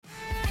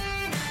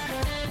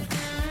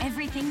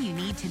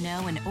to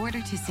know in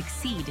order to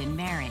succeed in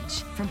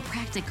marriage, from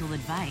practical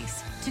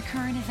advice to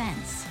current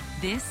events.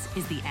 This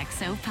is the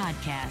XO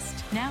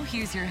Podcast. Now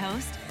here's your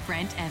host,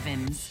 Brent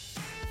Evans.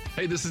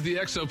 Hey, this is the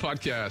XO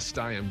Podcast.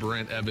 I am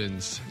Brent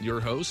Evans, your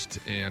host,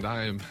 and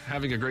I am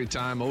having a great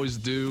time, always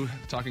do,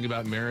 talking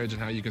about marriage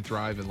and how you can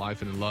thrive in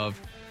life and in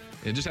love,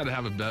 and just how to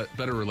have a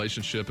better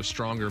relationship, a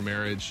stronger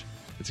marriage.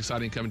 It's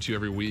exciting coming to you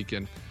every week,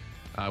 and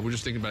we're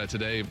just thinking about it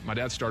today. My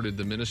dad started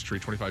the ministry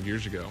 25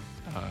 years ago.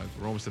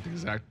 We're almost at the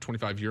exact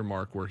 25-year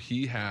mark where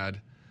he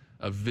had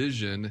a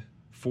vision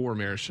for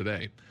marriage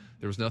today.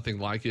 There was nothing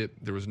like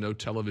it. There was no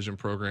television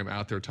program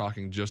out there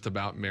talking just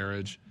about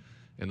marriage,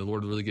 and the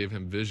Lord really gave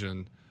him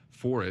vision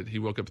for it. He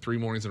woke up 3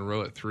 mornings in a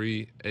row at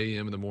 3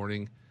 a.m. in the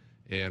morning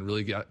and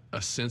really got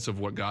a sense of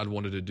what God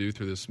wanted to do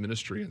through this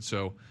ministry. And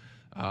so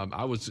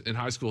I was in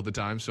high school at the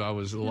time, so I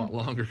was a lot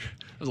longer.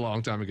 It was a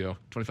long time ago,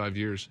 25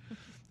 years.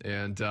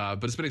 And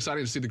but it's been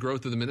exciting to see the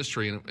growth of the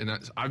ministry, and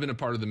I've been a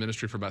part of the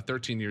ministry for about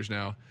 13 years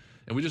now,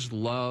 and we just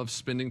love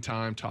spending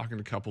time talking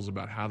to couples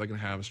about how they can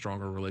have a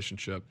stronger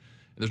relationship.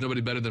 And there's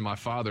nobody better than my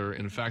father.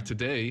 And in fact,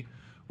 today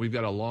we've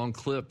got a long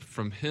clip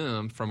from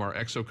him from our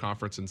XO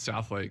conference in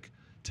Southlake,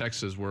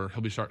 Texas, where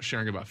he'll be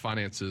sharing about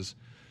finances.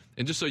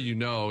 And just so you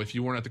know, if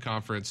you weren't at the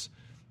conference,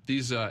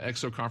 these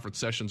XO conference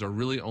sessions are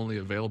really only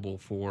available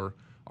for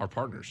our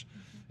partners.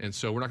 And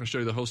so we're not going to show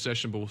you the whole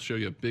session, but we'll show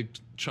you a big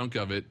chunk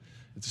of it.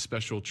 It's a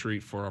special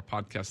treat for our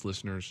podcast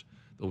listeners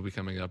that will be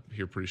coming up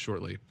here pretty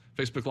shortly.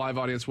 Facebook Live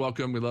audience,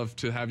 welcome. We'd love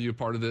to have you a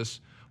part of this.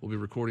 We'll be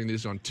recording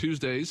these on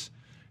Tuesdays,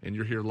 and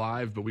you're here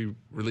live, but we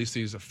release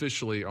these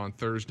officially on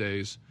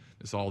Thursdays.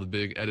 It's all the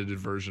big edited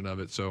version of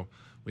it, so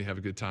we have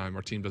a good time.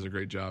 Our team does a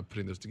great job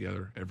putting this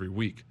together every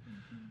week.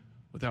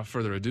 Without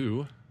further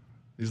ado,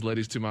 these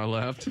ladies to my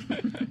left,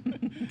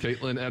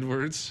 Caitlin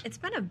Edwards. It's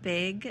been a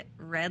big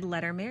red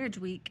letter marriage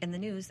week in the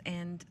news,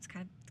 and it's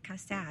kind of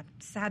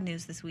sad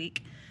news this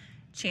week.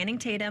 Channing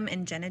Tatum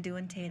and Jenna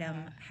Dewan Tatum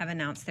have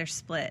announced their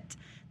split.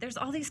 There's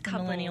all these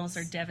couples. The millennials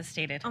are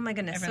devastated. Oh my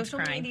goodness, Everyone's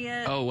social crying.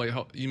 media. Oh, wait,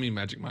 you mean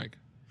Magic Mike?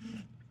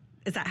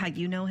 Is that how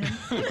you know him?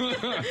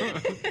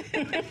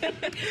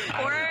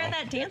 Or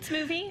that dance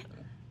movie.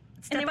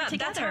 Step they were Up.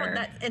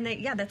 together.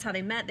 That's how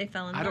they met. They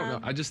fell in love. I don't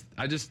know.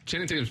 I just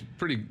Channing Tatum's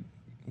pretty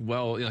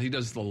well. You know, he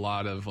does a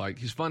lot of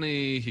he's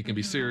funny. He can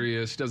be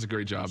serious. He does a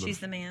great job. She's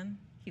the man.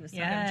 He was.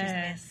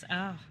 Yes.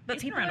 Oh, but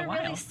he's been people around are a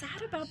while. really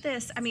sad about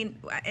this. I mean,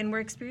 and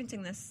we're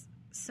experiencing this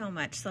so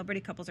much.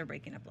 Celebrity couples are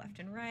breaking up left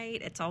and right.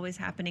 It's always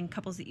happening.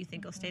 Couples that you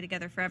think will stay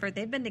together forever.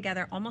 They've been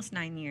together almost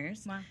 9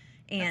 years. Wow.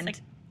 And that's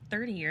like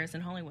 30 years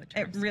in Hollywood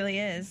terms. It really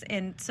is.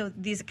 And so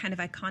these kind of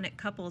iconic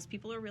couples,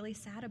 people are really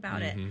sad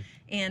about it.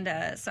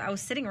 And so I was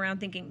sitting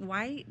around thinking,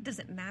 why does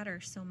it matter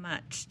so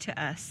much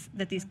to us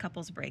that these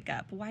couples break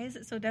up? Why is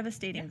it so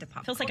devastating to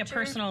pop Feels culture? like a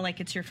personal, like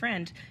it's your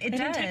friend. It They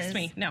does. didn't text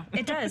me. No.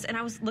 It does. And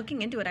I was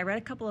looking into it. I read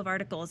a couple of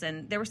articles,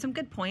 and there were some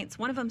good points.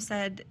 One of them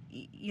said,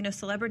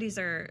 celebrities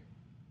are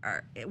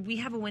we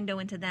have a window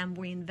into them.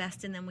 We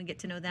invest in them. We get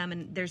to know them,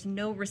 and there's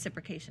no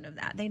reciprocation of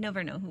that. They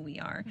never know who we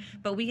are,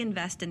 but we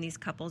invest in these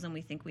couples, and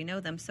we think we know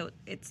them. So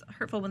it's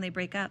hurtful when they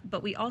break up.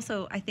 But we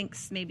also, I think,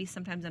 maybe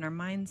sometimes in our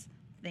minds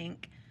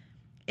think,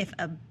 if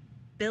a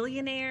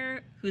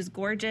billionaire who's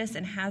gorgeous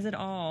and has it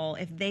all,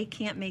 if they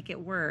can't make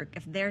it work,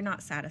 if they're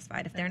not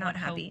satisfied, if they're not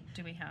happy,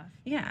 do we have?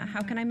 yeah,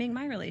 how can I make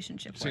my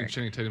relationship work?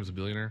 Channing Tatum's a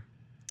billionaire.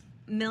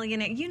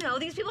 Millionaire,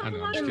 these people have a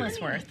lot of money.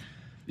 Endless worth.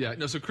 Yeah,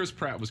 no. So Chris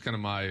Pratt was kind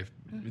of my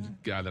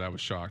guy that I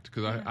was shocked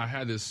because I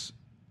had this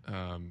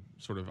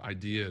sort of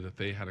idea that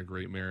they had a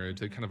great marriage.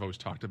 They kind of always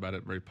talked about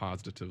it very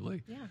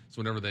positively. Yeah. So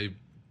whenever they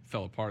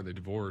fell apart, they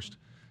divorced.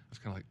 I was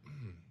kind of like,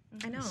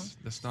 I know.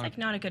 that's not It's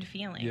not a good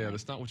feeling. Yeah,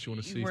 that's not what you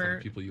want to see from the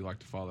people you like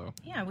to follow.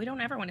 Yeah, we don't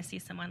ever want to see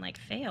someone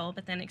fail,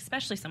 but then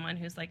especially someone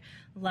who's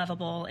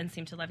lovable and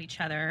seem to love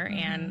each other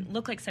and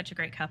look like such a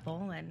great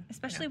couple. And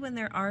Especially when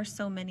there are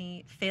so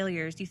many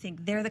failures, you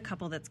think they're the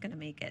couple that's going to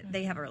make it.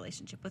 They have a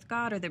relationship with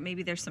God, or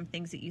maybe there's some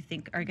things that you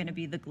think are going to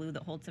be the glue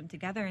that holds them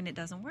together, and it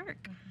doesn't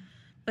work.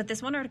 But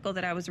this one article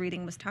that I was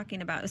reading was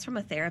talking about, it was from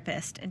a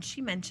therapist, and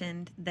she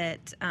mentioned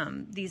that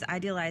these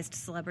idealized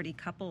celebrity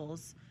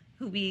couples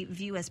who we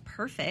view as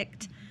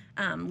perfect,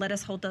 let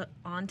us hold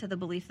on to the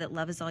belief that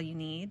love is all you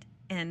need.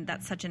 And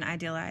that's such an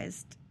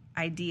idealized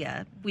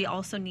idea. We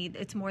also need,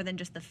 it's more than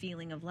just the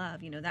feeling of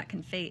love. That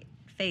can fade.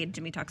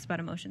 Jimmy talks about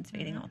emotions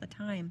fading all the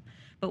time.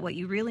 But what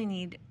you really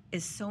need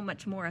is so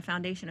much more, a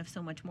foundation of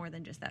so much more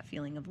than just that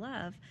feeling of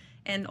love.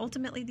 And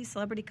ultimately, these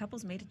celebrity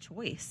couples made a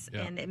choice.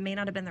 Yeah. And it may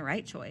not have been the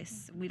right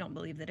choice. We don't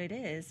believe that it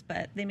is,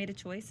 but they made a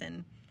choice,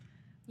 and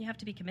you have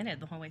to be committed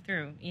the whole way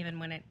through, even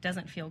when it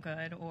doesn't feel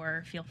good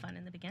or feel fun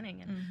in the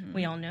beginning. And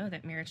we all know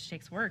that marriage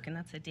takes work, and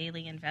that's a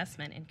daily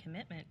investment and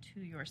commitment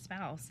to your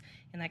spouse.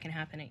 And that can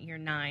happen at year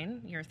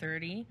 9, year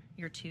 30,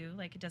 year 2.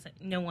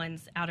 No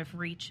one's out of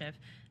reach of,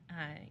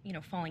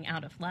 falling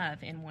out of love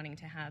and wanting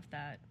to have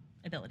that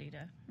ability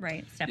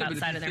to step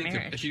outside of their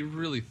marriage. If you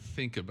really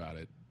think about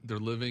it, they're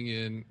living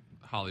in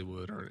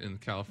Hollywood or in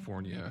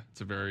California.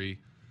 It's a very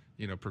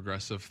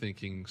progressive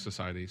thinking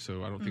society.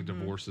 So I don't think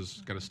divorce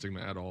has got a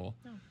stigma at all.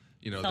 No.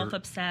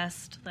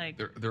 self-obsessed.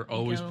 Like they're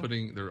always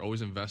they're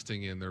always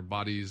investing in their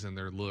bodies and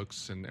their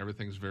looks, and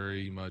everything's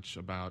very much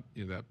about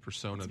that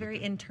persona. It's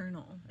very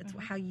internal. It's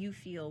how you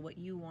feel, what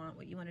you want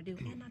to do,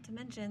 and not to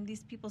mention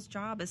these people's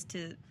job is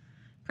to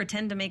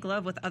pretend to make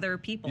love with other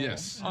people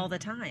all the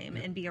time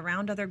and be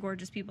around other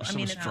gorgeous people. There's so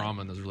much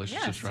drama in those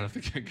relationships right off the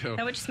get-go.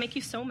 That would just make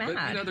you so mad.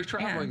 But, they're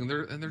traveling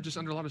and they're just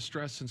under a lot of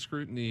stress and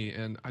scrutiny,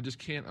 and I just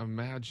can't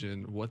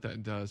imagine what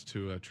that does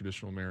to a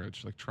traditional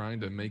marriage. Like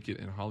trying to make it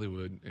in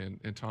Hollywood,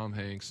 and Tom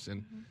Hanks,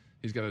 and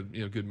he's got a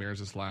good marriage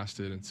that's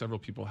lasted, and several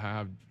people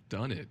have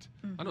done it.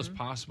 I know it's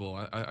possible.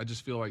 I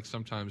just feel like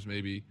sometimes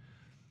maybe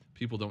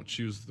people don't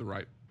choose the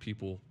right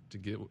people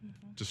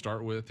to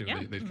start with. They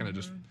kind of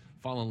just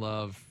fall in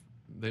love.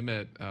 They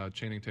met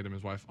Channing Tatum and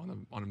his wife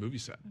on a movie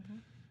set,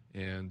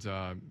 and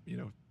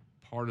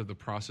part of the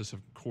process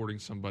of courting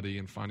somebody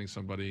and finding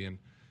somebody, and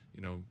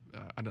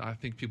I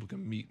think people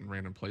can meet in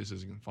random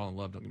places and can fall in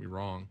love. Don't get me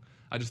wrong.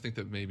 I just think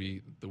that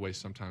maybe the way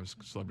sometimes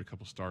celebrity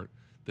couples start,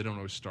 they don't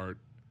always start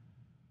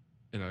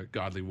in a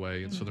godly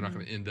way, and so they're not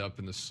going to end up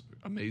in this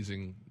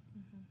amazing,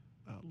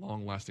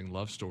 long-lasting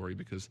love story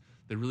because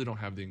they really don't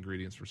have the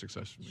ingredients for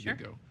success from the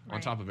get-go. Right.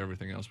 On top of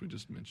everything else we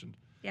just mentioned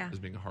as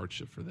being a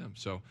hardship for them.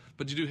 So,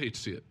 but you do hate to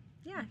see it.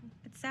 Yeah,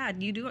 it's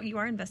sad. You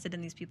are invested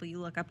in these people. You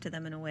look up to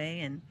them in a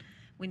way, and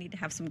we need to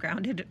have some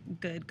grounded,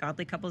 good,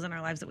 godly couples in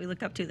our lives that we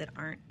look up to that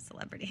aren't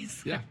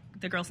celebrities. Yeah.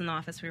 The girls in the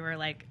office, we were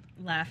like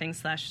laughing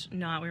 /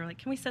 not. We were like,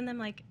 can we send them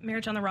like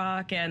Marriage on the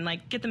Rock and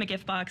like get them a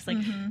gift box? Like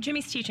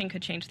Jimmy's teaching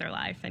could change their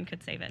life and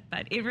could save it.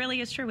 But it really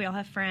is true. We all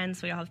have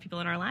friends. We all have people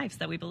in our lives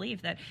that we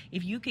believe that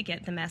if you could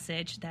get the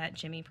message that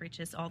Jimmy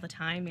preaches all the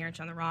time, Marriage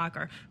on the Rock,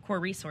 or core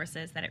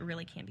resources, that it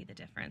really can be the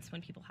difference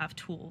when people have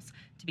tools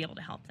to be able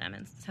to help them.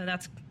 And so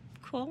that's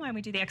cool why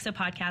we do the XO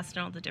podcast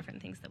and all the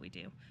different things that we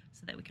do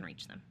so that we can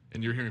reach them.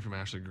 And you're hearing from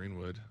Ashley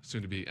Greenwood,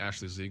 soon to be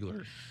Ashley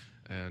Ziegler.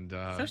 And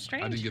so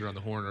strange. I didn't get her on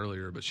the horn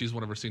earlier, but she's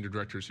one of our senior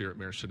directors here at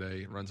Marriage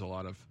Today, runs a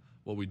lot of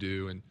what we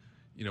do. And,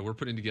 we're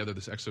putting together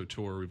this XO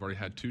tour. We've already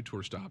had 2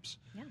 tour stops.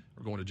 Yeah.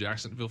 We're going to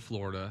Jacksonville,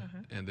 Florida,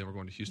 and then we're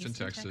going to Houston,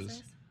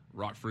 Texas.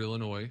 Rockford,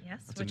 Illinois.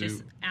 Yes, which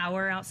is an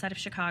hour outside of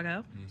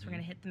Chicago. So we're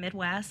going to hit the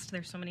Midwest.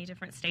 There's so many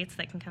different states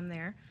that can come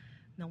there.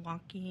 Not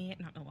Milwaukee,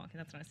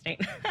 that's not a state.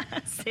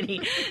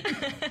 City.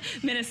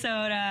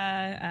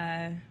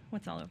 Minnesota,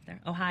 what's all over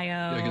there? Ohio.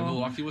 Yeah, you got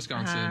Milwaukee,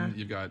 Wisconsin.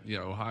 You've got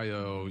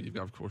Ohio. You've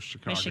got, of course,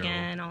 Chicago.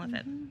 Michigan, all of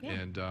it. Yeah.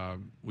 And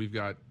we've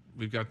got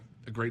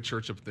a great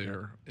church up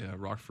there,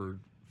 Rockford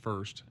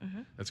First,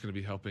 that's going to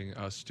be helping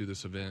us do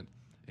this event.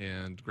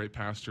 And great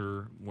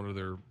pastor. One of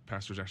their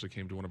pastors actually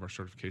came to one of our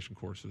certification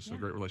courses, so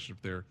great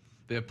relationship there.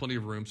 They have plenty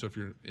of room, so if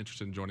you're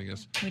interested in joining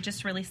us. We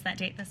just released that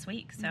date this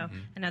week, so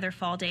another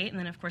fall date. And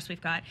then, of course,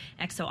 we've got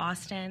XO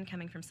Austin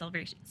coming from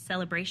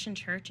Celebration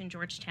Church in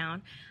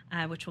Georgetown,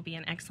 which will be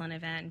an excellent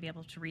event and be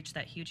able to reach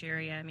that huge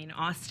area. I mean,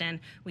 Austin,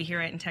 we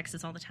hear it in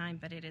Texas all the time,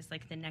 but it is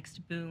like the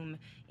next boom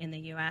in the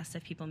U.S.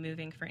 of people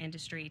moving for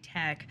industry,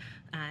 tech,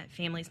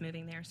 families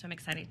moving there. So I'm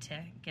excited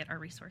to get our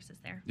resources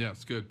there. Yeah,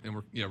 it's good. And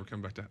we're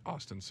coming back to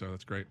Austin, so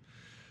that's great.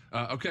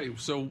 Okay,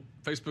 so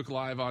Facebook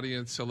Live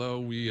audience, hello.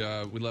 We'd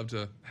love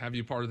to have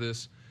you part of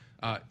this.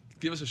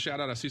 Give us a shout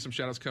out. I see some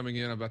shout outs coming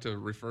in. I'm about to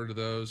refer to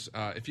those.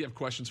 If you have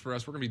questions for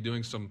us, we're going to be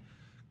doing some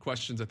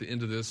questions at the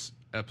end of this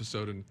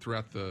episode and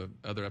throughout the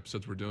other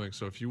episodes we're doing.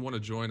 So if you want to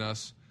join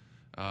us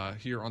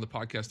here on the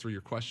podcast through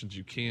your questions,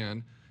 you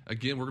can.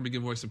 Again, we're going to be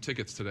giving away some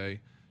tickets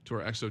today to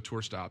our XO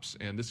tour stops.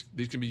 And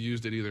these can be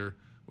used at either,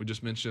 we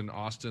just mentioned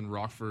Austin,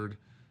 Rockford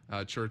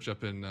Church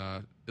up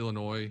in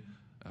Illinois,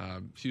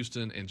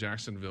 Houston, and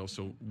Jacksonville.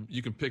 So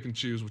you can pick and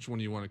choose which one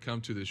you want to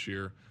come to this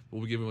year.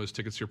 We'll be giving those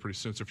tickets here pretty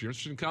soon. So if you're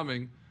interested in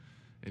coming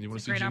and you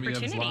want to see Jimmy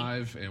Evans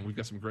live, and we've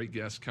got some great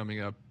guests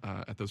coming up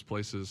at those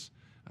places,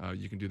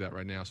 you can do that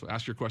right now. So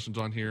ask your questions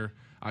on here.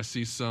 I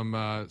see some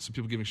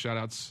people giving shout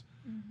outs.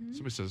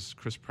 Somebody says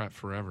Chris Pratt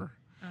forever.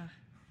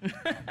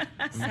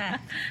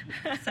 Seth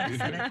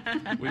said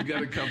it. We've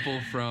got a couple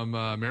from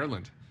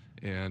Maryland,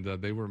 and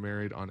they were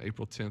married on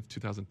April 10th,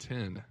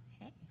 2010.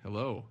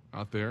 Hello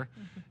out there.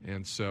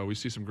 And so we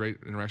see some great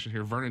interaction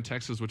here. Vernon,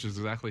 Texas, which is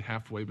exactly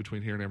halfway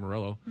between here and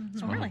Amarillo.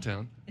 It's my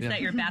hometown. Is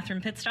that your bathroom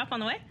pit stop on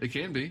the way? It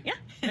can be. Yeah.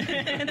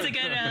 It's a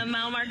good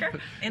mile marker.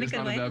 In a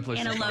good way.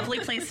 And a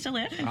lovely place to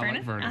live in Vernon.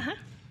 Like Vernon.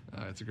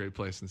 It's a great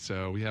place. And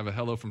so we have a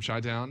hello from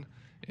Chi-Town,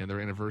 and their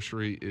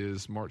anniversary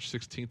is March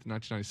 16th,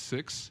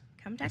 1996.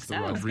 Come to It's the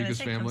XO. Rodriguez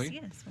family. Come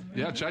see us when we're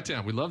Yeah, there.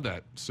 Chi-Town. We love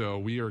that. So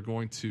we are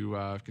going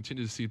to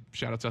continue to see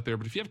shout-outs out there.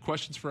 But if you have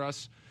questions for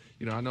us,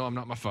 I know I'm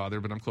not my father,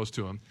 but I'm close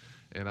to him.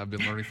 And I've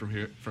been learning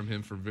from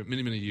him for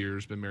many, many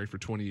years, been married for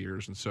 20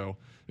 years. And so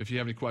if you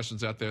have any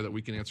questions out there that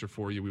we can answer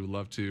for you, we would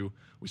love to.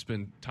 We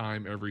spend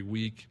time every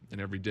week and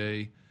every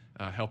day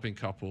helping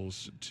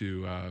couples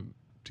to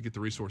get the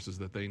resources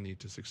that they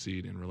need to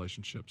succeed in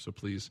relationships. So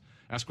please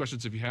ask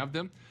questions if you have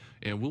them,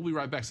 and we'll be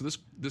right back. So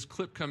this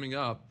clip coming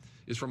up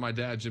is from my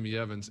dad, Jimmy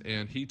Evans,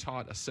 and he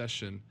taught a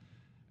session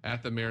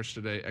at the Marriage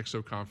Today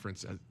XO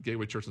conference at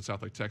Gateway Church in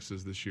Southlake,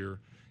 Texas this year.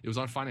 It was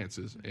on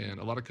finances, and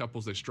a lot of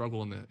couples, they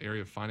struggle in the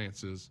area of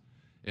finances,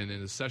 And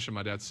in a session,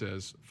 my dad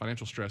says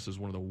financial stress is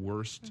one of the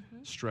worst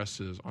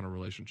stresses on a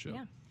relationship.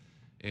 Yeah.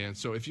 And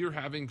so if you're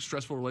having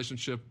stressful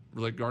relationship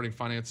regarding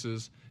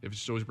finances, if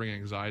it's always bringing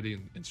anxiety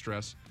and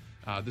stress,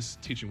 this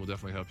teaching will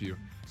definitely help you.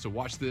 So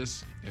watch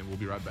this, and we'll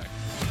be right back.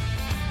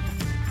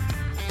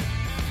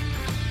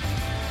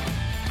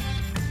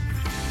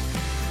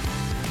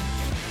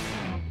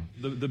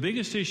 The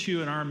biggest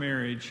issue in our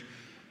marriage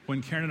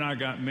when Karen and I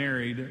got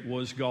married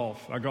was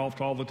golf. I golfed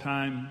all the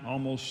time,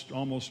 almost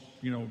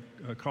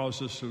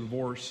caused us a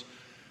divorce.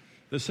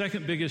 The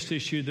second biggest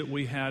issue that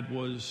we had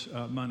was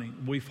money.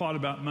 We fought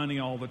about money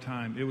all the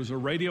time. It was a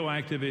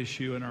radioactive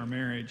issue in our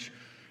marriage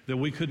that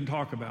we couldn't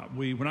talk about.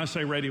 When I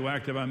say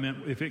radioactive, I meant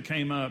if it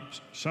came up,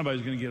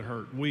 somebody's going to get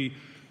hurt.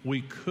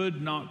 We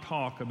could not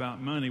talk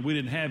about money. We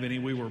didn't have any.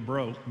 We were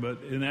broke,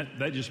 and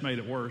that just made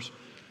it worse.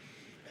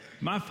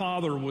 My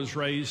father was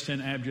raised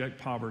in abject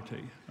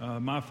poverty.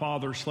 My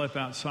father slept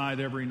outside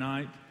every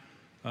night.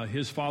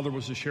 His father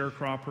was a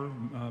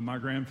sharecropper, my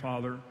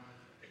grandfather.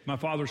 My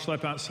father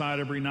slept outside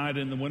every night.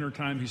 In the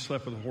wintertime, he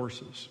slept with the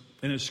horses.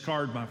 And it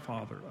scarred my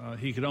father.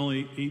 He could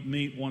only eat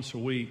meat once a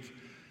week.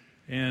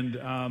 And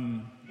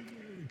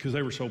because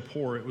they were so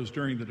poor, it was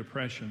during the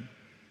Depression.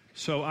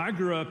 So I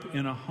grew up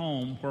in a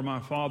home where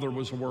my father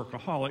was a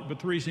workaholic. But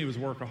the reason he was a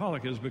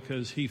workaholic is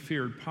because he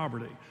feared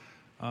poverty.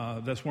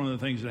 That's one of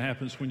the things that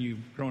happens when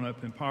you've grown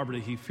up in poverty.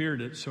 He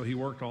feared it, so he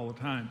worked all the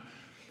time.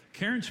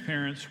 Karen's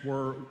parents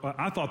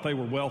I thought they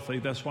were wealthy.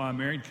 That's why I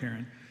married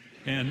Karen.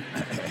 And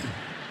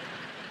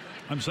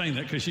I'm saying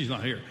that because she's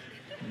not here.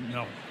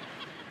 No.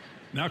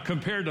 Now,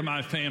 compared to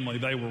my family,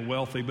 they were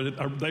wealthy,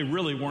 but they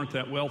really weren't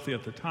that wealthy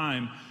at the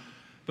time.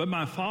 But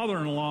my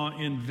father-in-law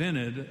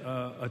invented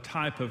a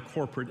type of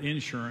corporate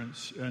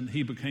insurance, and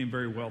he became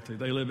very wealthy.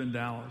 They live in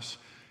Dallas.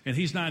 And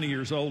he's 90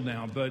 years old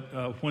now,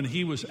 but when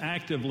he was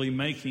actively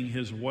making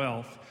his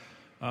wealth,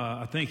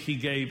 I think he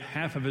gave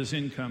half of his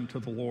income to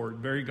the Lord,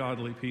 very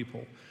godly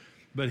people.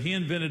 But he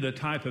invented a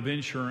type of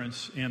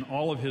insurance, and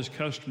all of his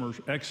customers,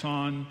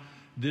 Exxon,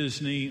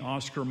 Disney,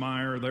 Oscar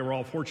Mayer, they were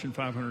all Fortune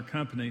 500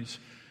 companies,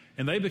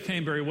 and they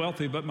became very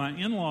wealthy, but my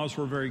in-laws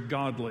were very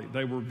godly.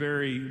 They were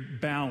very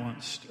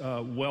balanced,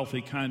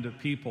 wealthy kind of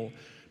people.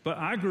 But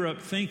I grew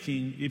up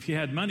thinking if you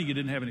had money, you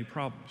didn't have any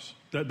problems.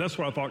 That's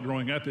what I thought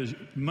growing up is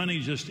money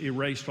just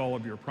erased all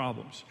of your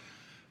problems.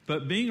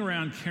 But being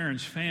around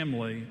Karen's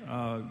family,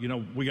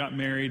 we got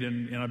married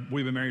and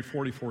we've been married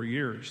 44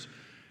 years.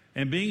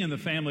 And being in the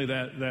family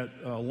that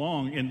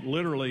long, and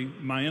literally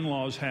my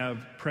in-laws have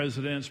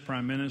presidents,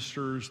 prime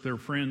ministers, their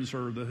friends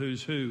are the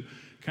who's who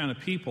kind of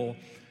people,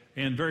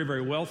 and very,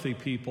 very wealthy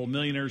people,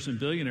 millionaires and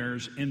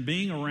billionaires. And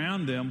being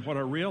around them, what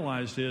I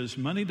realized is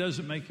money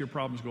doesn't make your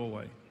problems go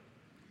away.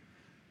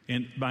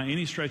 And by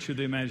any stretch of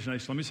the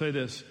imagination, let me say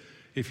this.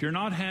 If you're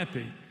not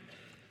happy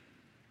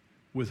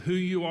with who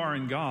you are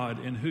in God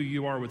and who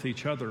you are with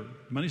each other,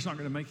 money's not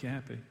going to make you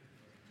happy.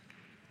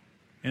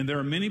 And there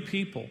are many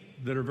people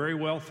that are very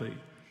wealthy,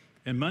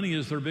 and money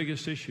is their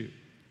biggest issue.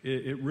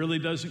 It really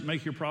doesn't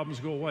make your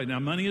problems go away. Now,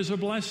 money is a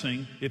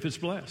blessing if it's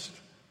blessed.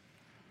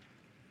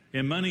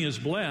 And money is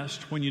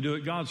blessed when you do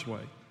it God's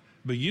way.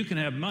 But you can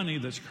have money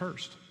that's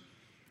cursed.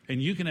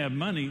 And you can have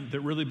money that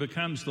really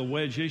becomes the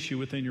wedge issue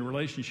within your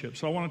relationship.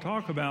 So I want to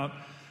talk about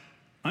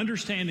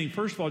understanding,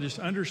 first of all, just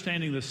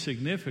understanding the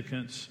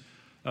significance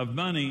of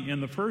money.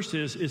 And the first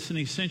is it's an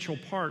essential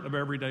part of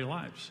everyday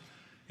lives.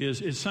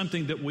 It's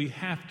something that we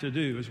have to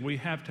do, is we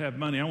have to have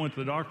money. I went to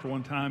the doctor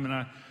one time and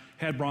I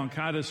had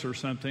bronchitis or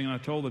something, and I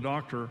told the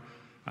doctor,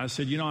 I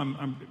said,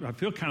 I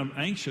feel kind of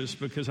anxious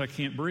because I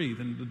can't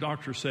breathe. And the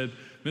doctor said,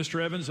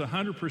 Mr. Evans,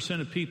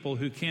 100% of people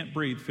who can't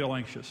breathe feel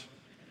anxious.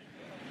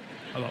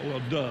 I thought,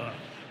 well, duh.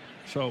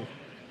 So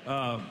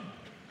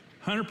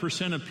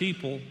 100% of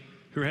people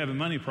who are having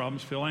money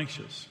problems feel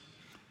anxious.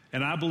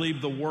 And I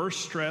believe the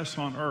worst stress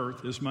on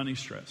earth is money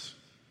stress.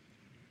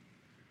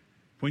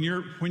 When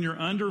you're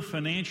under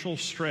financial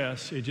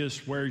stress, it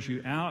just wears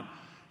you out.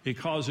 It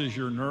causes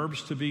your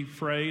nerves to be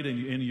frayed,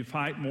 and you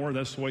fight more.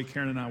 That's the way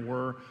Karen and I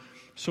were.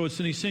 So it's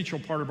an essential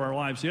part of our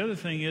lives. The other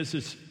thing is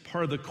it's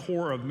part of the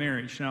core of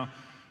marriage. Now,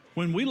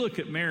 when we look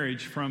at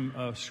marriage from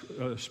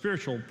a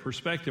spiritual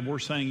perspective, we're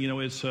saying,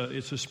 it's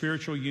a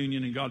spiritual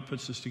union and God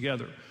puts us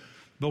together.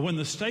 But when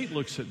the state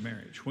looks at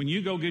marriage, when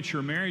you go get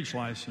your marriage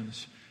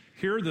license,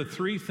 here are the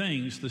three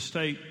things the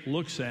state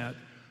looks at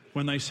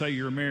when they say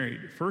you're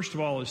married. First of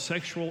all is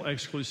sexual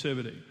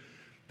exclusivity.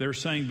 They're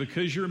saying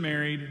because you're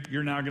married,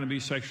 you're now going to be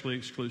sexually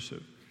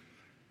exclusive.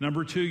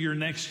 Number two, you're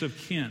next of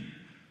kin.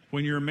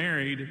 When you're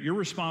married, you're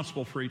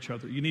responsible for each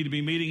other. You need to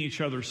be meeting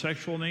each other's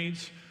sexual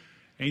needs,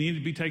 and you need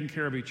to be taking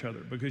care of each other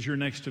because you're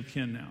next of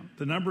kin now.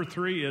 The number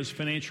three is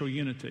financial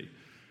unity.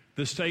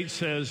 The state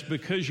says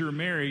because you're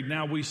married,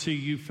 now we see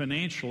you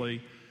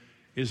financially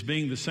as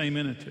being the same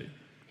entity.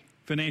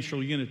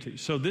 Financial unity.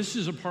 So this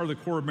is a part of the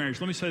core of marriage.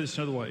 Let me say this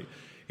another way.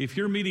 If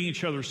you're meeting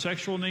each other's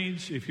sexual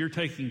needs, if you're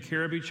taking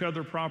care of each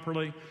other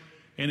properly,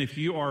 and if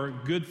you are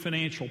good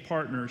financial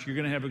partners, you're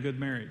going to have a good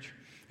marriage,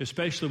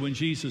 especially when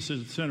Jesus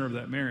is the center of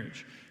that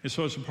marriage. And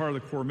so it's a part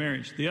of the core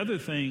marriage. The other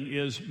thing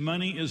is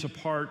money is a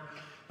part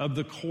of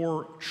the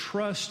core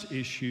trust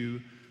issue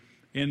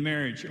in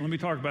marriage. Let me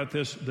talk about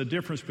this, the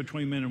difference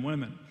between men and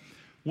women.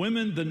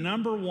 Women, the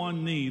number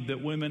one need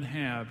that women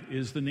have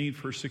is the need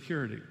for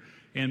security.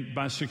 And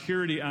by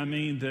security, I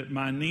mean that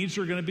my needs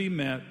are going to be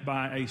met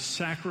by a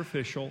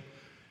sacrificial,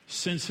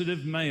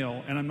 sensitive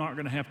male, and I'm not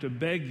going to have to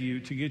beg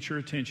you to get your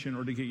attention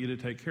or to get you to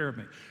take care of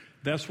me.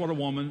 That's what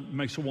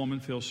makes a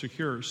woman feel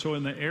secure. So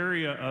in the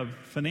area of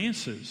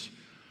finances,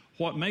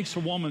 what makes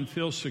a woman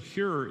feel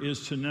secure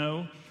is to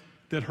know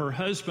that her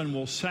husband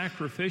will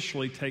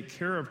sacrificially take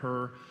care of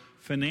her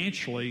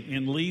financially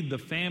and lead the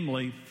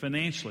family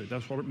financially.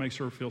 That's what makes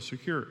her feel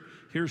secure.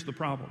 Here's the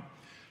problem.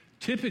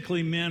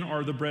 Typically, men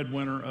are the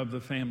breadwinner of the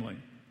family.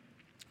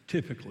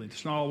 Typically.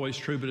 It's not always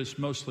true, but it's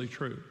mostly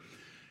true.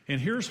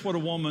 And here's what a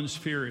woman's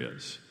fear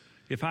is.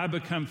 If I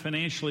become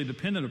financially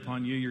dependent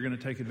upon you, you're going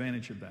to take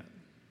advantage of that.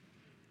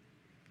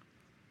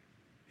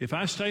 If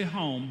I stay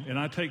home and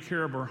I take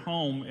care of our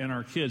home and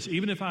our kids,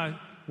 even if I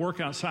work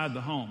outside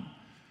the home,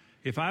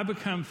 if I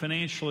become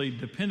financially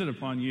dependent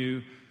upon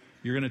you,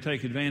 you're going to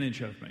take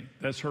advantage of me.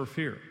 That's her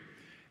fear.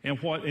 And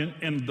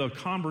the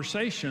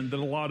conversation that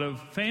a lot of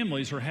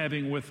families are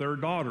having with their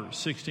daughters,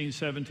 16,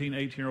 17,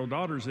 18-year-old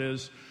daughters,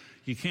 is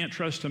you can't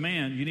trust a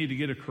man, you need to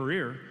get a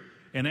career.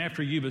 And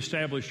after you've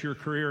established your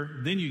career,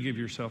 then you give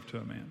yourself to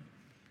a man.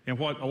 And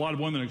what a lot of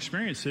women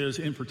experience is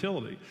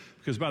infertility.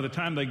 Because by the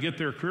time they get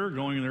their career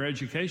going in their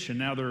education,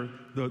 now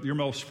you're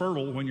most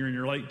fertile when you're in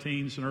your late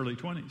teens and early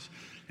 20s.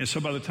 And so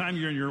by the time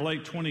you're in your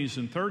late 20s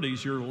and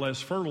 30s, you're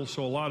less fertile.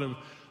 So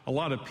a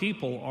lot of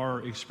people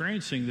are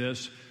experiencing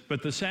this.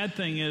 But the sad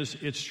thing is,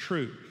 it's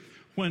true.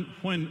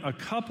 When a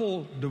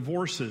couple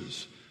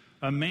divorces,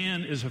 a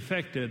man is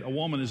affected, a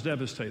woman is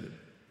devastated.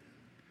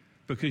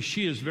 Because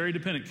she is very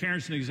dependent.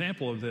 Karen's an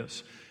example of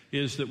this,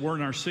 is that we're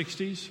in our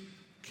 60s.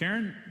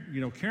 Karen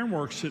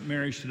works at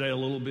marriage today a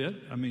little bit.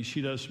 I mean,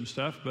 she does some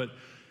stuff, but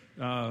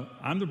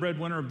I'm the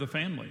breadwinner of the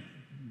family.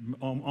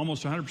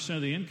 Almost 100%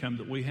 of the income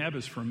that we have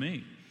is from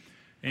me.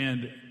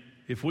 And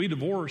if we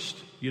divorced,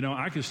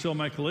 I could still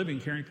make a living.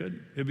 Karen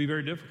couldn't. It'd be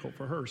very difficult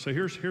for her. So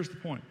here's the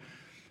point.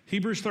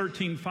 Hebrews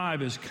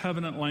 13:5 is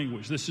covenant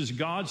language. This is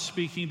God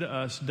speaking to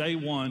us day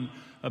one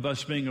of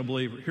us being a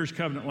believer. Here's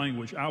covenant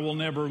language. I will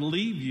never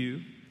leave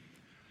you,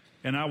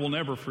 and I will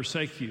never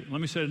forsake you. Let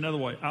me say it another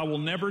way. I will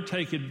never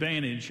take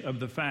advantage of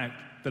the fact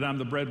that I'm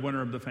the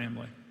breadwinner of the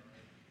family.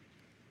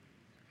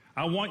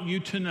 I want you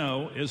to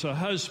know, as a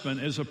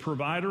husband, as a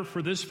provider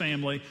for this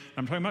family,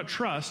 I'm talking about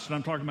trust, and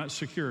I'm talking about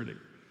security.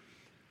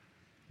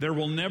 There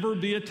will never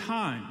be a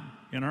time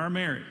in our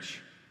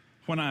marriage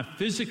when I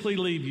physically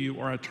leave you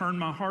or I turn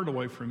my heart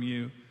away from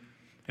you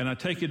and I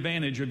take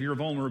advantage of your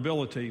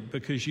vulnerability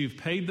because you've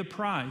paid the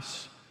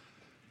price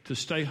to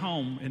stay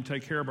home and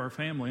take care of our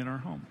family and our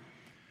home.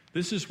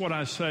 This is what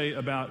I say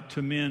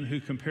to men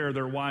who compare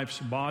their wife's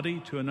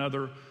body to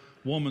another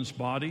woman's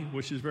body,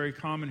 which is very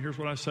common. Here's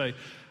what I say.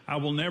 I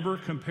will never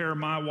compare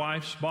my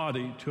wife's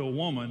body to a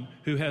woman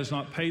who has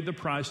not paid the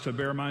price to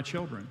bear my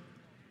children.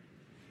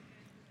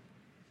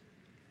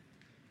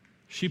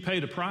 She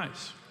paid a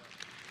price.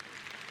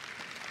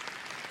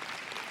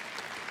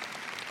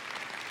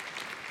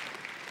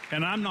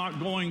 And I'm not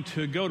going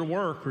to go to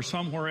work or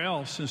somewhere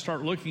else and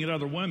start looking at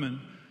other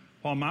women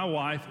while my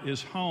wife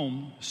is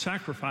home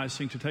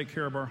sacrificing to take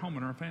care of our home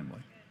and our family.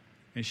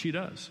 And she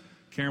does.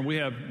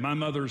 Karen, my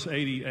mother's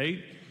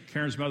 88,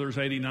 Karen's mother's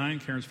 89,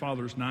 Karen's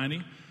father's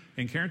 90,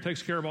 and Karen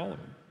takes care of all of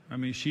them. I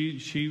mean,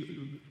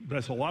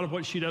 that's a lot of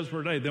what she does for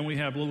her day. Then we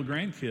have little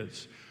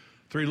grandkids.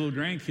 3 little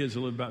grandkids that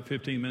live about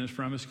 15 minutes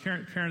from us.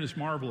 Karen is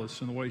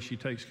marvelous in the way she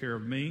takes care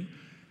of me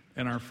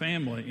and our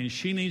family. And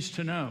she needs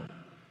to know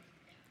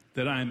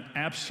that I am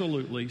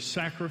absolutely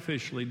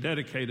sacrificially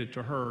dedicated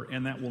to her,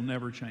 and that will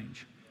never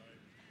change.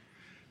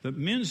 The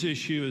men's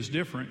issue is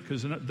different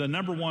because the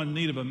number one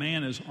need of a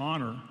man is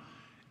honor.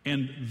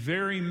 And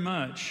very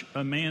much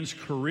a man's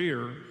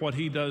career, what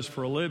he does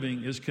for a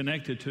living, is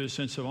connected to his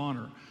sense of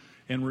honor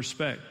and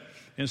respect.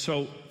 And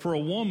so for a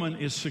woman,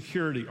 it's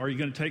security. Are you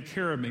going to take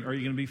care of me? Are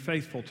you going to be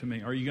faithful to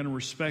me? Are you going to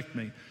respect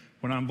me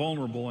when I'm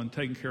vulnerable and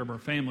taking care of our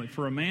family?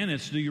 For a man,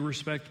 it's do you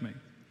respect me?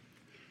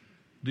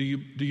 Do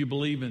you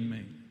believe in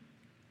me?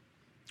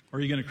 Or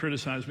are you going to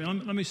criticize me?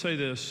 Let me say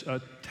this.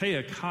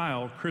 Taya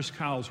Kyle, Chris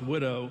Kyle's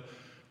widow,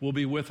 will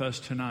be with us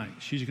tonight.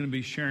 She's going to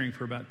be sharing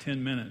for about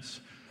 10 minutes.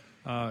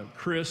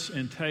 Chris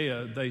and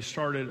Taya, they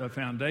started a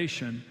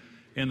foundation,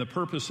 and the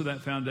purpose of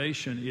that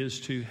foundation is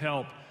to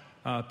help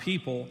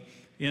people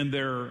in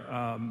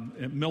their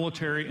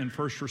military and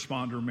first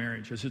responder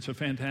marriages. It's a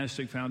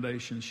fantastic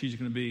foundation. She's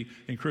going to be,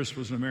 and Chris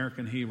was an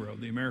American hero,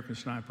 the American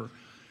sniper.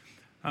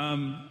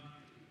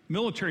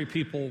 Military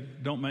people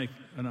don't make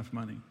enough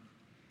money.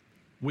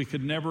 We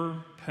could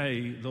never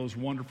pay those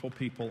wonderful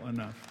people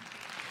enough.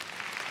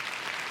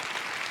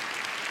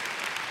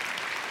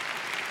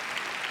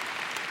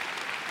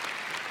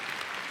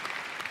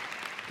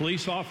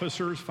 Police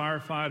officers,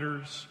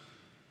 firefighters,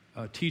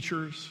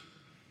 teachers.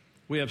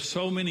 We have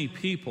so many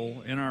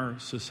people in our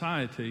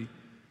society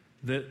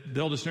that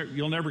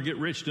you'll never get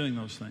rich doing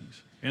those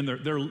things. And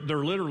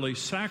they're literally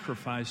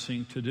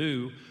sacrificing to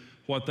do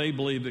what they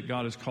believe that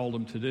God has called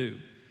them to do.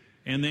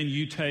 And then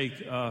you take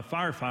a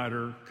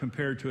firefighter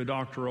compared to a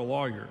doctor or a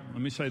lawyer.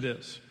 Let me say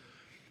this.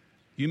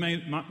 You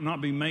may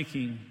not be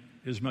making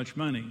as much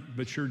money,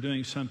 but you're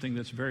doing something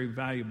that's very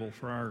valuable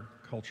for our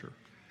culture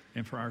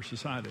and for our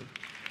society.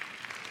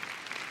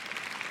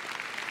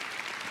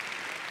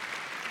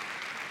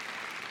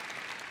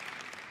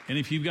 And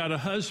if you've got a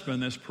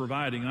husband that's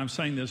providing, and I'm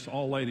saying this to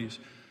all ladies,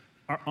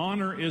 our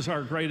honor is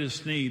our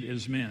greatest need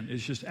as men.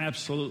 It's just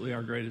absolutely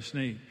our greatest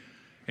need.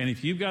 And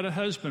if you've got a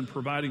husband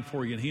providing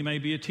for you, and he may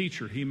be a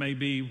teacher, he may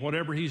be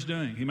whatever he's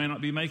doing, he may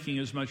not be making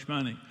as much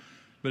money,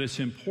 but it's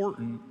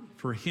important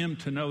for him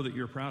to know that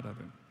you're proud of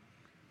him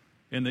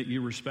and that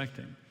you respect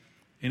him.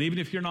 And even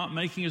if you're not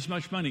making as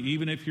much money,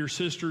 even if your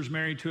sister's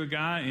married to a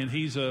guy and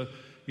he's a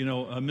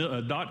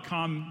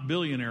 .com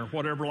billionaire,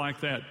 whatever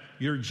like that,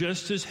 you're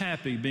just as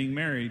happy being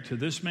married to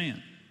this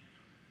man.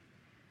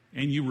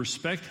 And you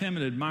respect him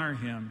and admire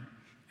him,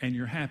 and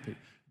you're happy.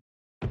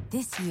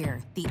 This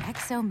year, the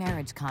XO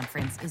Marriage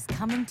Conference is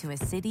coming to a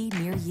city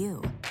near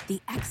you. The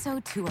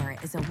XO Tour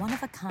is a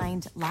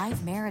one-of-a-kind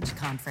live marriage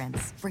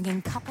conference,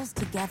 bringing couples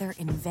together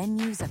in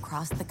venues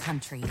across the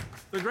country.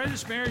 The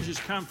greatest marriages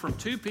come from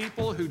two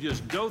people who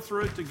just go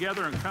through it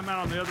together and come out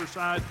on the other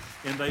side,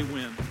 and they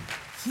win.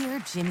 Hear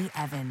Jimmy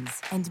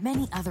Evans and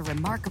many other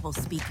remarkable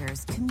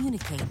speakers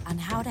communicate on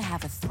how to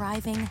have a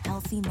thriving,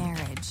 healthy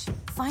marriage.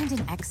 Find an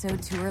XO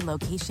Tour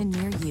location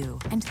near you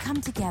and come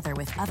together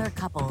with other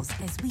couples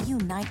as we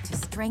unite to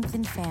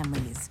strengthen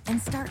families and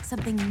start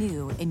something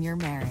new in your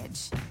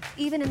marriage.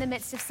 Even in the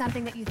midst of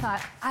something that you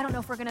thought, I don't know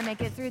if we're going to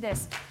make it through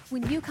this,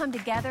 when you come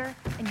together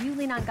and you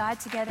lean on God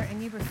together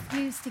and you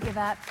refuse to give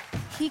up,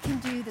 He can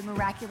do the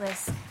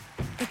miraculous.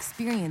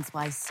 Experience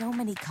why so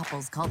many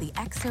couples call the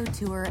XO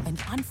Tour an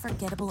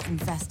unforgettable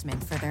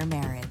investment for their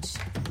marriage.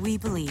 We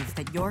believe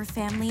that your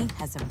family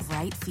has a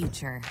bright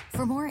future.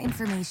 For more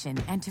information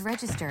and to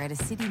register at a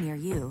city near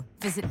you,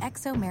 visit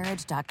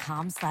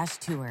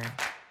xomarriage.com/tour.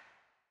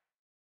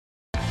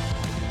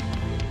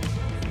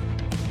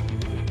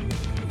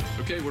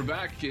 Okay, we're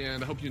back,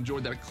 and I hope you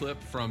enjoyed that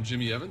clip from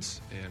Jimmy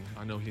Evans. And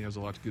I know he has a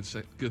lot of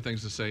good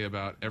things to say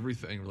about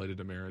everything related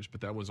to marriage,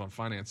 but that was on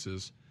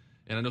finances.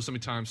 And I know so many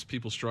times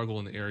people struggle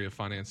in the area of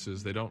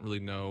finances. They don't really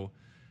know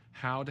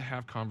how to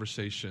have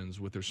conversations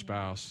with their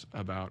spouse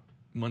about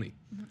money.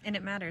 And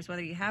it matters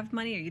whether you have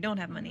money or you don't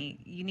have money.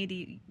 You need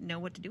to know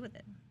what to do with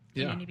it.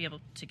 Yeah. You need to be able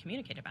to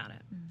communicate about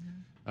it.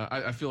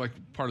 I feel like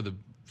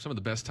some of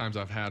the best times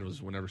I've had was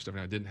whenever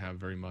Stephanie and I didn't have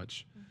very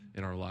much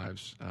in our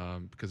lives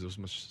because it was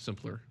much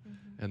simpler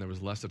and there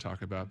was less to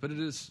talk about. But it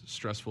is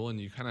stressful,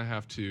 and you kind of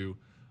have to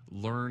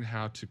learn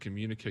how to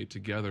communicate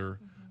together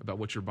about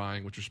what you're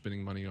buying, what you're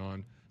spending money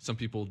on. Some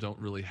people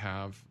really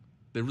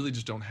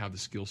just don't have the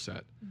skill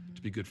set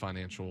to be good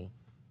financial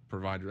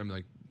provider. I mean,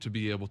 like, to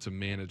be able to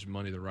manage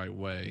money the right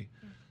way.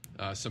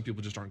 Some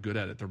people just aren't good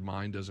at it. Their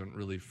mind doesn't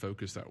really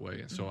focus that way.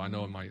 And so I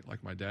know in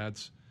my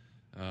dad's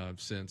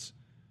sense,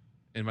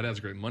 and my dad's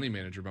a great money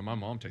manager, but my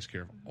mom takes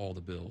care of all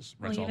the bills,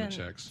 writes all the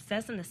checks. It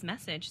says in this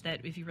message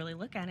that if you really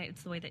look at it,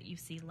 it's the way that you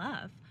see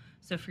love.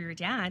 So for your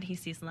dad, he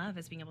sees love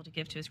as being able to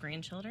give to his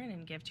grandchildren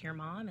and give to your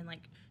mom and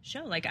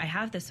show, I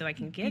have this so I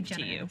can give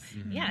to you.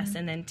 Yes.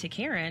 And then to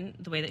Karen,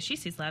 the way that she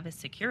sees love is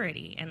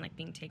security and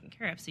being taken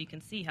care of. So you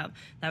can see how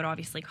that would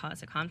obviously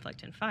cause a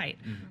conflict and fight.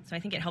 So I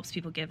think it helps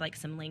people give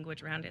some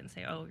language around it and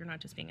say, oh, you're not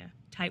just being a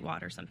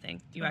tightwad or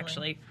something. You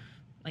actually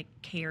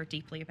care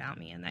deeply about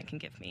me, and that can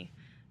give me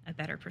a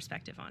better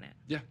perspective on it.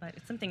 Yeah. But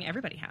it's something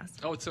everybody has.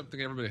 Oh, it's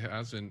something everybody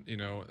has. And,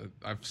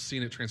 I've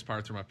seen it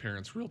transpire through my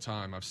parents real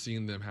time. I've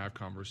seen them have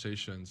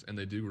conversations, and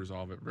they do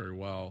resolve it very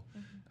well.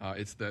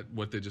 It's that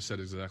what they just said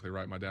is exactly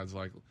right. My dad's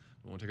like,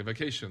 we want to take a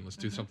vacation. Let's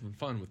do something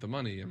fun with the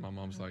money. And my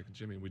mom's like,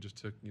 Jimmy, we just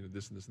took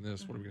this and this and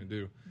this. What are we going to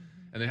do?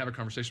 And they have a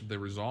conversation, but they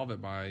resolve it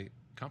by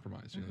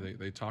compromise.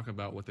 They talk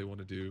about what they want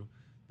to do.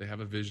 They have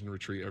a vision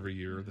retreat every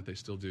year that they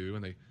still do,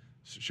 and they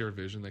share a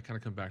vision. They kind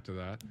of come back to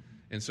that.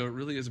 And so it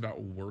really is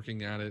about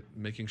working at it,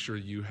 making sure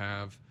you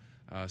have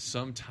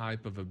some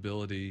type of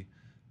ability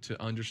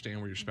to understand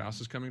where your spouse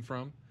is coming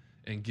from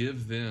and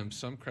give them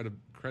some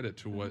credit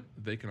to what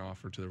they can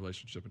offer to the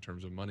relationship in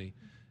terms of money.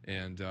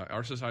 And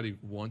our society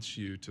wants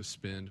you to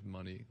spend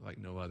money like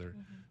no other.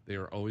 They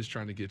are always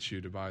trying to get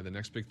you to buy the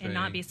next big thing. And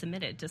not be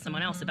submitted to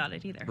someone else about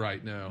it either.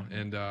 Right, no.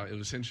 And it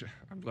was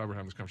I'm glad we're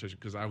having this conversation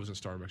because I was in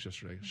Starbucks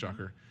yesterday,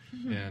 shocker.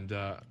 And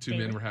two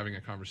men were having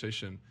a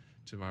conversation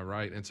to my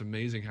right. And it's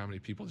amazing how many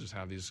people just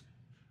have these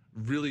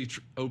really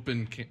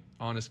open,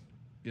 honest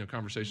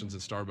conversations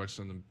at Starbucks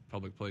in the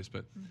public place.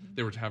 But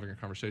they were having a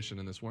conversation,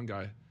 and this one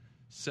guy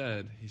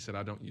said,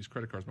 I don't use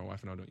credit cards. My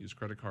wife and I don't use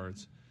credit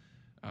cards.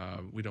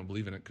 We don't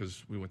believe in it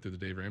because we went through the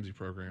Dave Ramsey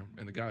program.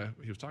 And the guy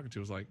he was talking to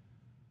was like,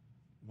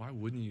 why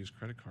wouldn't you use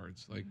credit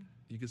cards?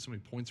 You get so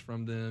many points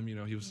from them.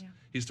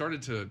 He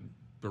started to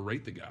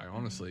berate the guy,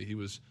 honestly. He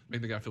was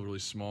making the guy feel really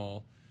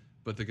small.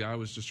 But the guy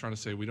was just trying to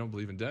say, we don't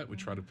believe in debt. We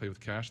try to pay with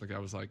cash. And the guy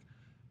was like,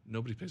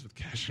 nobody pays with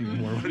cash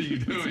anymore. What are you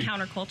doing? It's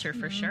counterculture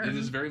for sure. It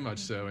is very much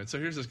so. And so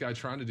here's this guy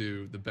trying to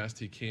do the best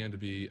he can to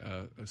be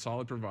a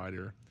solid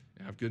provider,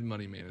 have good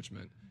money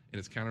management, and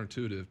it's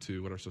counterintuitive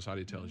to what our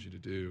society tells you to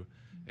do.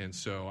 And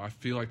so I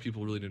feel like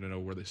people really need to know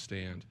where they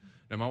stand.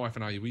 Now, my wife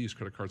and I, we use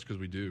credit cards because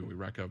we do. We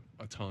rack up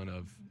a ton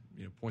of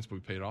points, but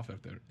we pay it off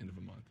at the end of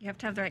a month. You have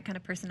to have the right kind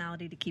of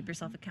personality to keep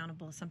yourself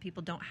accountable. Some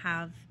people don't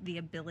have the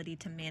ability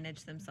to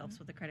manage themselves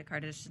with a credit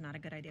card. It's just not a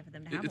good idea for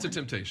them to have It's one. a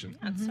temptation.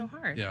 Yeah, it's so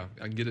hard. Yeah,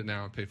 I can get it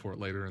now and pay for it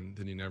later, and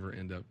then you never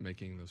end up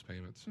making those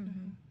payments.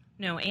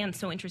 No, and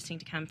so interesting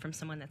to come from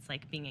someone that's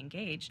like being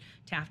engaged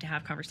to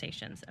have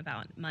conversations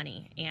about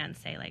money and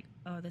say like,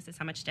 oh, this is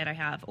how much debt I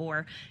have,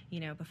 or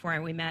before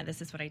we met, this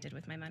is what I did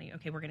with my money.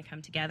 Okay, we're going to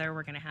come together.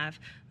 We're going to have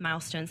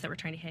milestones that we're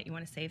trying to hit. You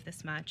want to save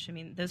this much. I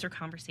mean, those are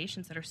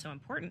conversations that are so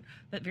important,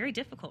 but very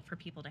difficult for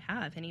people to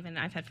have. And even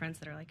I've had friends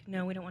that are like,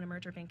 no, we don't want to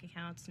merge our bank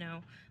accounts. No,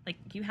 like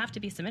you have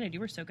to be submitted. You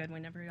were so good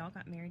whenever you all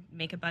got married.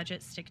 Make a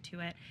budget, stick to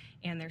it,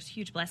 and there's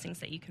huge blessings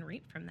that you can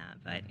reap from that.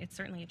 But it's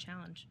certainly a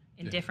challenge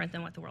and different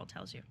than what the world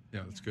tells you.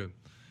 Yeah, that's good.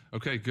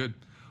 Okay, good.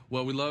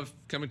 Well, we love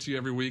coming to you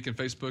every week on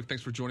Facebook.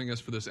 Thanks for joining us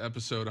for this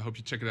episode. I hope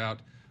you check it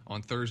out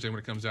on Thursday when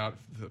it comes out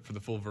for the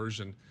full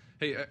version.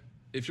 Hey,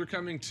 if you're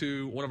coming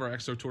to one of our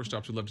XO tour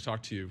stops, we'd love to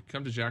talk to you.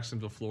 Come to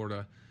Jacksonville,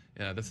 Florida.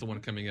 That's the one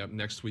coming up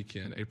next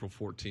weekend, April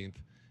 14th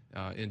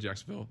in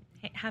Jacksonville.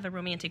 Have a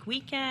romantic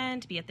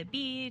weekend, be at the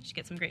beach,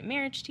 get some great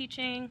marriage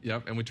teaching.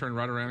 Yep, and we turn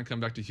right around and come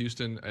back to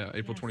Houston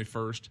April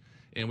 21st.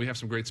 And we have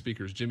some great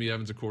speakers. Jimmy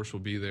Evans, of course,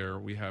 will be there.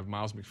 We have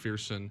Miles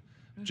McPherson,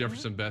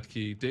 Jefferson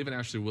Bethke, Dave and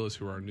Ashley Willis,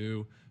 who are our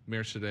new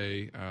Marriage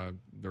Today.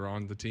 They're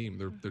on the team.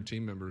 They're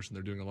team members, and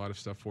they're doing a lot of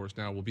stuff for us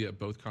now. We'll be at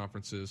both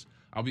conferences.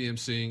 I'll be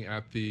emceeing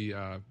at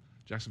the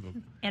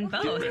Jacksonville. And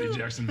both. Get ready,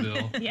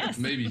 Jacksonville. Yes.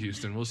 Maybe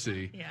Houston. We'll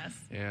see. Yes.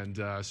 And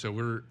so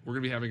we're going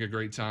to be having a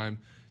great time.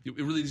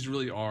 These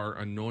really are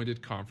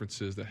anointed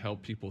conferences that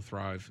help people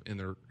thrive in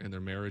their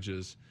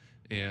marriages.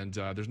 And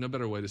there's no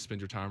better way to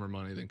spend your time or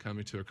money than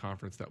coming to a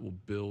conference that will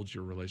build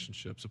your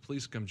relationship. So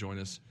please come join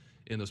us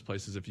in those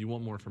places. If you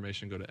want more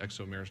information, go to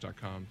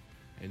xomarriage.com,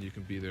 and you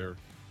can be there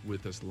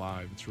with us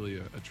live. It's really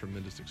a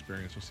tremendous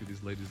experience. We'll see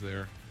these ladies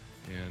there,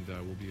 and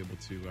we'll be able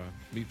to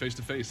meet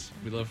face-to-face.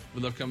 We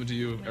love coming to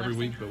you every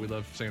week, but we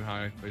love saying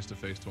hi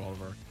face-to-face to all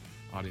of our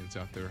audience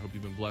out there. Hope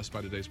you've been blessed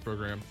by today's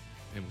program,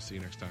 and we'll see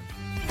you next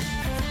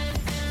time.